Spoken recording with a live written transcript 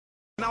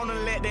On to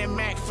let that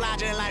Mac fly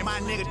just like my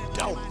nigga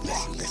dope.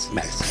 Listen,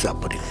 Mac, what's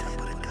up with it?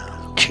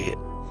 Chill.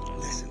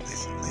 Listen.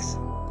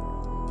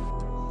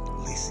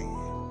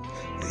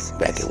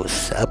 Back it,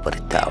 what's up with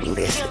it, dog?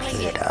 Listen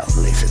here, dog.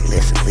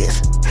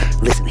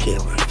 Listen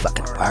here, we're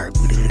fucking word.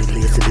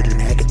 Listen to the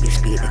neck and be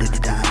spitting to the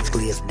dimes,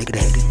 glitz. Nigga,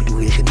 that had to be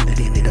wishing and it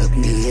ended up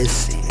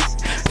missing.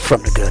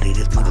 From the gutter,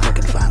 this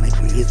motherfucking finally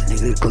freeze.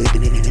 Nigga,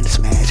 clipping it and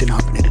smashing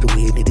off into the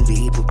wind, into the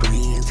evil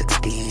greens,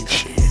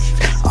 extensions.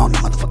 On the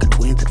motherfucking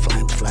twins, and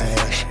flames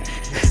flash.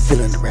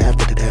 Feeling the wrath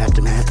of the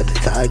aftermath of the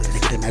tiger.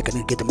 Nigga, they're not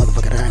gonna get the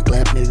motherfucking iron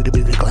clap. Nigga, they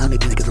be the clown.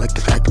 Niggas like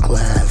the fact of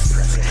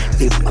class.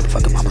 Leave the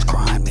motherfucking mama's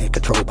crying, man,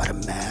 controlled by the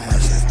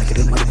mass. Nigga,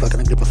 this motherfucker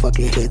don't give a fuck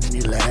your heads in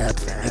your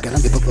laps. Nigga, I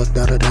don't give a fuck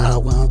about it, how I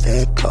want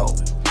that go.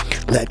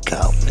 Let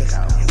go.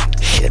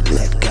 Shit,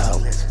 let go.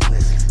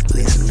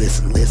 Listen,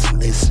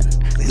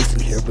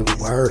 hear every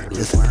word.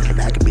 Listen to the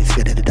back of me,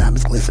 spit at the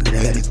diamonds, glisten to the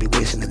headaches, be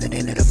wishing, and then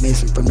ended up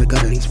missing from the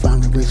gutter. He's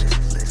finally risen.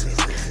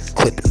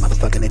 Clipping the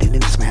motherfucking it and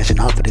then smashing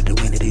off of it to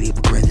win it. Evil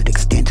grins and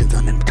extensions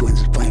on them twins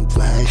and flame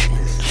flashing.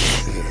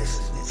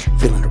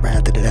 Feeling the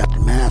wrath of the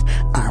aftermath,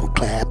 iron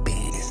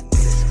clapping.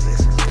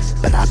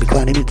 But I be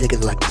clowning these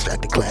niggas like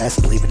distracted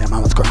classes, leaving them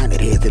mamas crying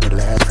at heads in the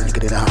last.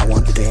 Nigga that I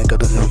want today, go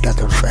to the got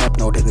the trap,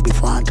 no they be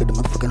flying to the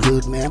motherfucking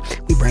hood, man.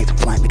 We bring some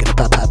flame, nigga,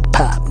 pop.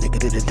 Nigga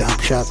to the dump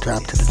shop,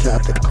 drop to the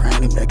top, to the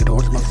crane, nigga,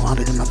 doors most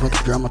wanted in my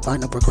fucking drum, I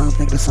fight up for crimes,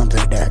 nigga,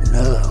 something that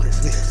no.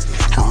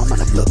 How I'm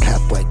gonna look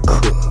halfway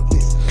cooked.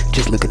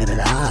 Just looking into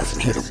the eyes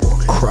and hear the war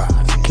cry.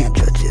 You can't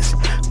judge this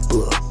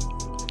book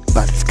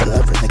by this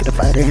cover, nigga, the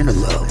fighter and the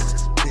love.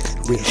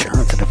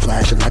 Reassurance of the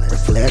flashing like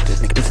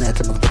reflectors, nigga, the snatch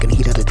of motherfucking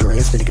heat of the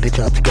dress, nigga, the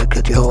job to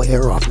cut your whole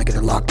hair off, nigga,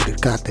 the lock to the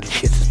cock to the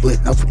shit's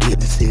split, no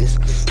forgivenesses.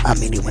 I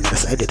mean, when I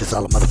say that it's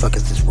all the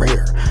motherfuckers is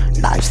rare.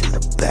 Knives in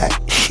the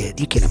back, shit,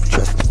 you can't even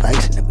trust the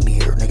face in the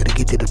mirror, nigga, to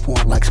get to the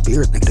form like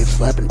spears, nigga, they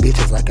slapping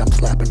bitches like I'm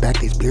slapping back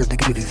these beers,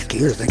 nigga, to these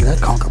gears, nigga, that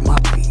conquer my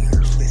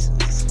fears.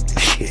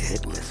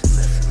 Shit, listen.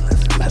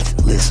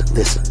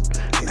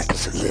 Nigga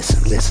said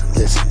listen.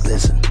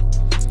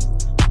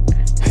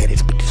 Hey,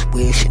 this bitch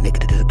wishing, nigga,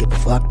 that give a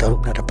fuck, though.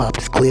 Now the pop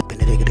is clipping,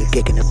 the nigga, that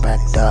kicking the back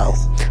door.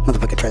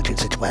 Motherfucking tragic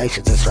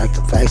situations that strike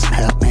the face and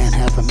half man,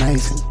 half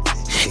amazing.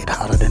 Shit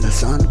hotter than the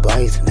sun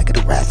blazing, nigga,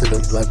 the wrath of the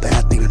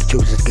bloodbath, nigga, the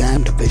truth is the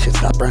game, the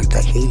vicious, I bring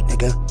the heat,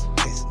 nigga.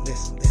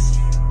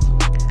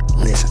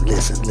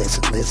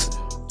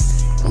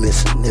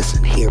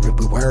 Listen, hear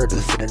every word,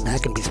 listen to the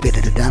neck and be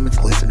spitting the diamonds,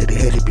 glisten to the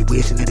head, it be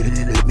wishing, and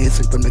it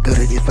missing from the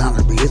gutter, it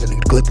finally reason,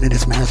 nigga, clipping it and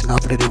smashing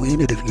off into the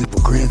wind, the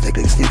evil grins, nigga,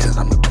 the extensions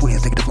on the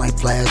twins, nigga, the flame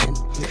flashing.